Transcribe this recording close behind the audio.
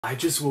I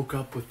just woke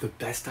up with the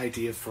best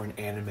idea for an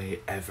anime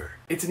ever.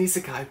 It's an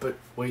isekai, but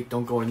wait,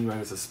 don't go anywhere.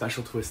 There's a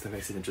special twist that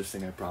makes it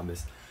interesting, I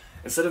promise.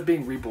 Instead of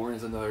being reborn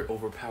as another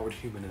overpowered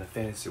human in a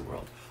fantasy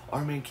world,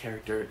 our main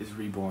character is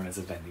reborn as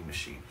a vending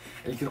machine.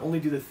 And he can only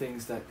do the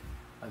things that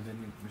a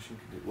vending machine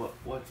can do.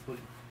 What?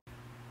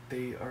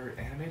 They are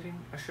animating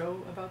a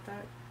show about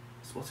that?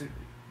 So what's it,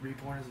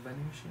 reborn as a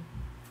vending machine?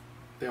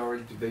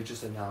 They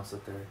just announced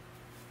that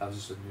that was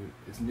just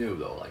it's new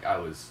though,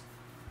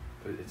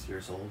 it's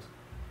years old.